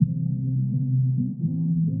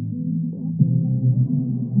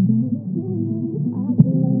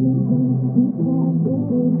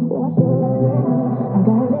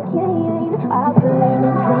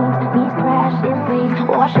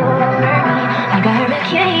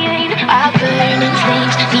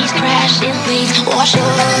crashing waves wash over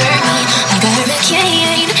me like a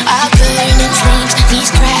hurricane. I'll burn in flames.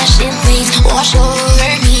 These crashing waves wash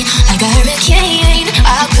over me like a hurricane.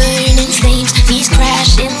 I'll burn in flames. These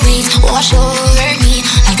crashing waves wash over me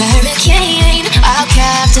like a hurricane. I'll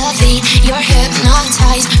captivate. You're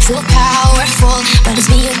hypnotized, feel powerful, but it's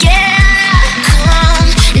me again.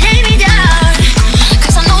 Come, lay me down,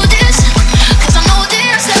 'cause I know this, 'cause I know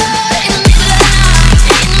this. In the middle of the night,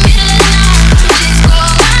 in the middle of the night, just go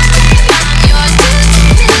my name, I'm yours too.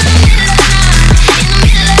 In the middle of the night, in the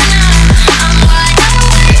middle of the night, I'm wide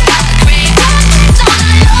awake, great conflicts all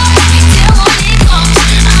night long. Till morning comes,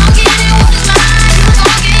 I'm getting what is mine, you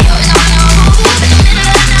gon' get yours. I know. In the middle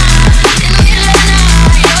of the night, in the middle of the night,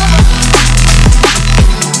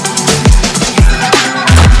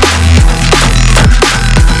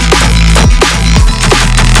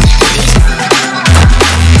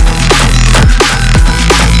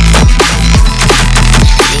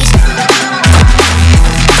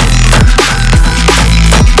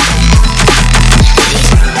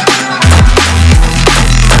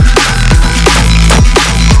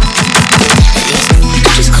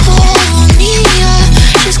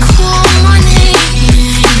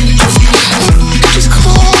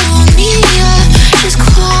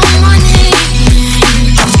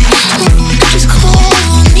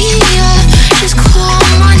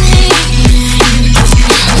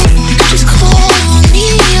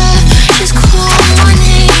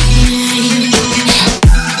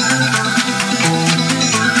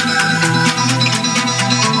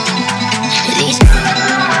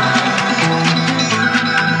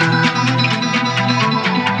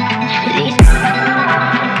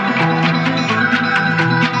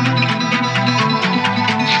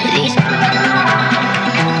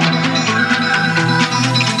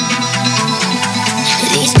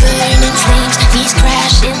 these burning flames, these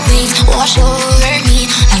crashing waves wash over